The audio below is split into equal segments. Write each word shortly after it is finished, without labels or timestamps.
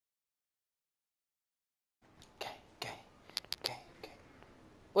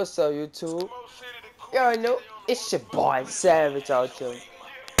What's up, YouTube? You already know, it's your boy Savage out here.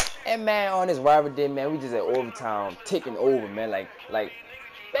 And man, on this rival day, man, we just at overtime, taking over, man. Man,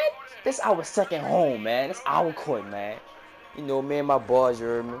 this our second home, man. This our court, man. You know, me and my boys, you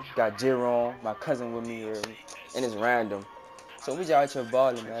heard me. Got Jerome, my cousin with me, you heard me. And it's random. So we just out here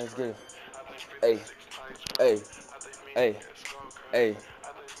balling, man. Let's get it. Hey, hey, hey, hey,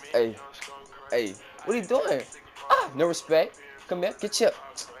 hey, hey. What are you doing? No respect. Come here, get chipped.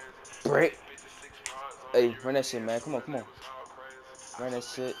 Brick. Hey, run that shit, man. Come on, come on. Run that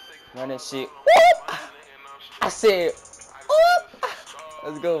shit. Run that shit. Whoop! I said, whoop!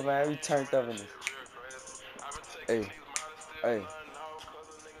 Let's go, man. We turned up in this. Hey, hey.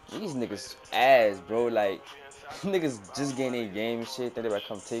 These niggas ass, bro. Like, niggas just getting their game and shit. Think they about to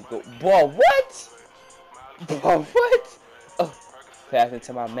come take go. Boy, what? Boy, what? Oh, passing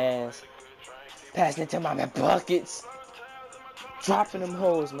to my mans. Passing to my man buckets. Dropping them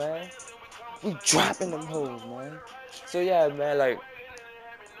hoes, man. We dropping them hoes, man. So yeah, man, like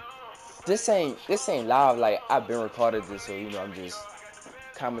this ain't live. Like I've been recorded this, so you know I'm just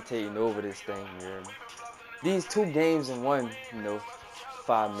commentating over this thing here. These 2 games in one, you know,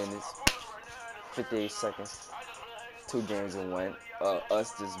 5 minutes, 58 seconds. 2 games in one.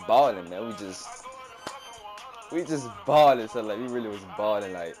 Us just balling, man. We just balling. So like we really was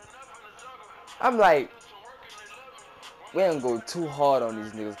balling. Like I'm like, we ain't go too hard on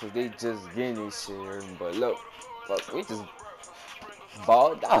these niggas because they just getting this shit here. But look, we just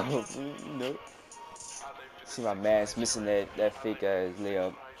balled out, you know. See my man's missing that fake ass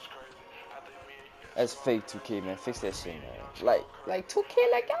layup. That's fake 2K, man. Fix that shit, man. Like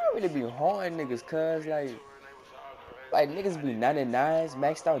 2K, like y'all really be hard niggas, cuz like niggas be 99s,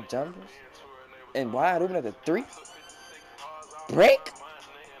 maxed out jumpers, and wide open at the 3. Break?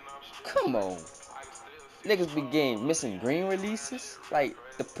 Come on. Niggas be getting missing green releases. Like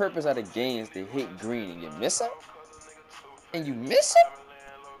the purpose of the game is to hit green and you miss them? And you miss them?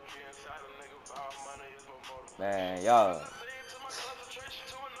 Man, y'all.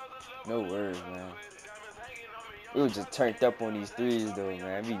 No words, man. We was just turned up on these threes, though,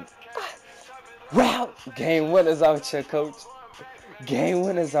 man. Wow! Game winners out here, coach. Game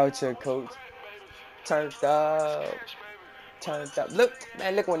winners out here, coach. Turned up. Turned up. Look,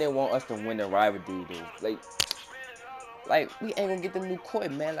 man, look when they want us to win the rivalry, dude. Like, we ain't gonna get the new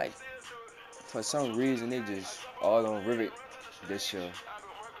court, man. Like, for some reason, they just all on Rivet this year.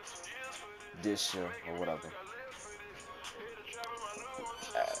 Or whatever.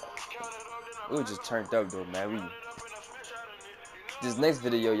 We was just turned up, though, man. This next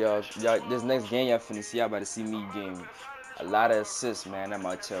video, y'all, this next game y'all finna see, y'all about to see me getting a lot of assists, man. I'm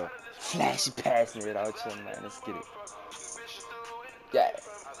out here flashy passing it out here, man. Let's get it. Yeah.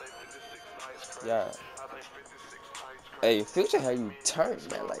 Yeah. Hey, Future, how you turn,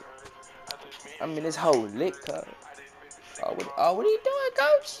 man? Like, I mean, this whole lit, cuz. What are you doing,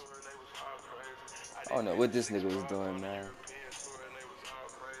 coach? I don't know what this nigga was doing, man.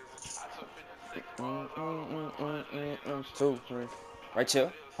 Right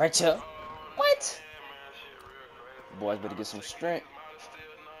here. Right here. What? Boys better get some strength.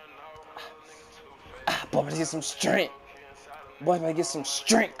 Boy better get some strength. Boy better get some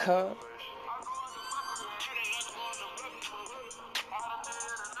strength, cuz.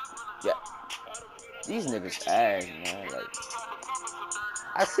 Yeah. These niggas ass, man. Like,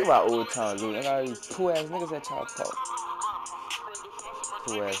 I see why old town lose. I got these poo ass niggas at y'all talk.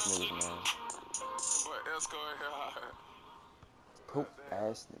 Poo ass niggas, man. Poop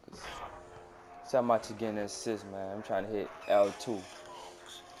ass niggas. So I'm about to get an assist, man. I'm trying to hit L2.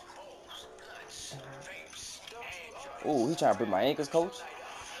 Ooh, he trying to break my ankles, coach.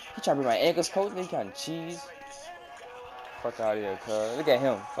 He trying to break my ankles, coach. He trying to cheese. Fuck out of here, cuz. Look at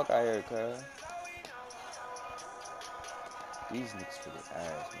him. Fuck out of here, cuz. These niggas for the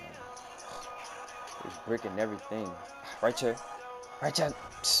ass, man. He's breaking everything. Right here. Right here.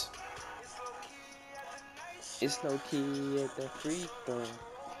 Psst. It's no key at the free throw.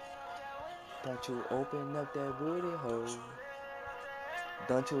 Don't you open up that booty hole.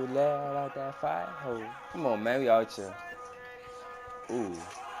 Don't you let out that fire hole. Come on, man. We out here. Ooh.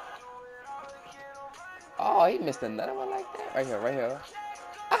 Oh, he missed another one like that. Right here, right here.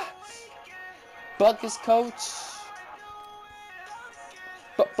 Ah. Buckets, coach.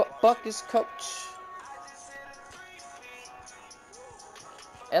 Buckets, coach.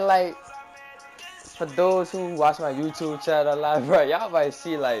 And like, for those who watch my YouTube channel a lot, bro, y'all might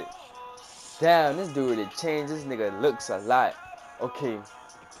see like, damn, this dude it changed. This nigga looks a lot. Okay,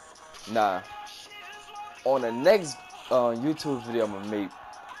 nah. On the next YouTube video I'm gonna make,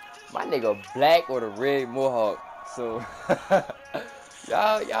 my nigga black or the red mohawk. So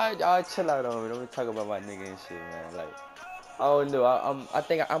Y'all chill out on me. Don't talk about my nigga and shit, man. Like, I don't know. I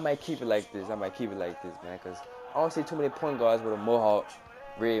think I might keep it like this. I might keep it like this, man, cause I don't see too many point guards with a mohawk,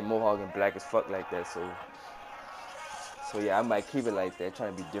 red mohawk and black as fuck like that. So yeah, I might keep it like that.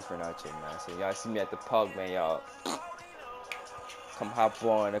 Trying to be different out here, man. So y'all see me at the park, man. Y'all come hop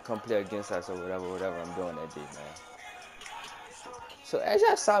on and come play against us or whatever I'm doing that day, man. So as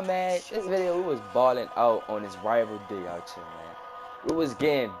y'all saw, man, this video we was balling out on this rival day out here, man. We was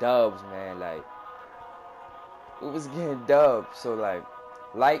getting dubs, man. Like, we was getting dubs. So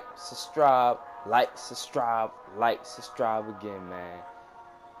like, subscribe, subscribe again, man.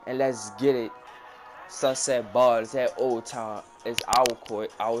 And let's get it. Sunset Ball, it's at Old Town. It's our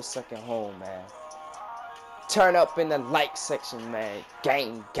court, our second home, man. Turn up in the like section, man.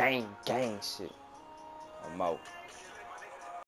 Gang shit. I'm out.